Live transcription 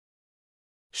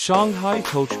Shanghai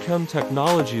COACHCHEM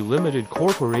Technology Limited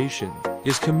Corporation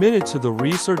is committed to the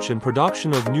research and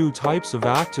production of new types of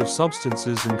active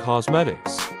substances in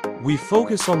cosmetics. We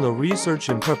focus on the research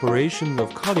and preparation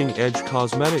of cutting-edge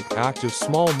cosmetic active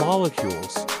small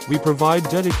molecules. We provide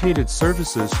dedicated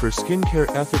services for skincare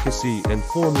efficacy and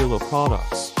formula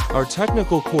products. Our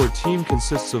technical core team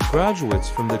consists of graduates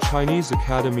from the Chinese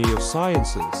Academy of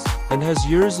Sciences and has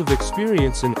years of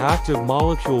experience in active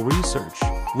molecule research.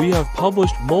 We have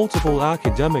published multiple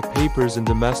academic papers in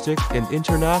domestic and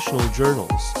international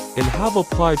journals, and have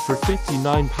applied for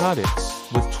 59 patents,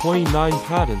 with 29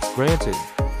 patents granted.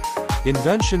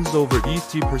 Inventions over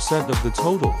 80% of the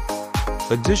total.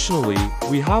 Additionally,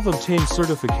 we have obtained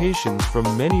certifications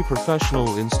from many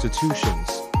professional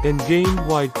institutions, and gained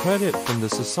wide credit from the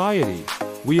society.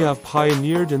 We have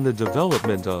pioneered in the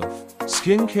development of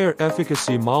skincare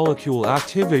efficacy molecule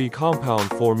activity compound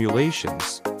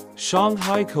formulations.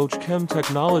 Shanghai COACHCHEM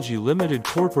Technology Limited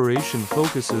Corporation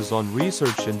focuses on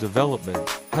research and development,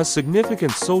 has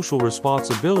significant social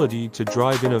responsibility to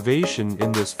drive innovation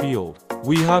in this field.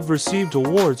 We have received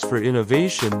awards for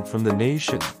innovation from the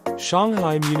nation,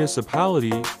 Shanghai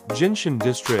Municipality, Jinshan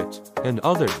District, and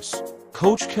others.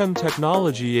 COACHCHEM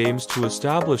Technology aims to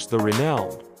establish the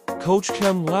renowned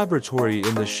COACHCHEM Laboratory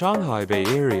in the Shanghai Bay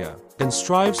Area, and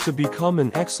strives to become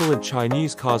an excellent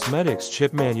Chinese cosmetics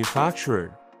chip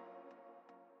manufacturer.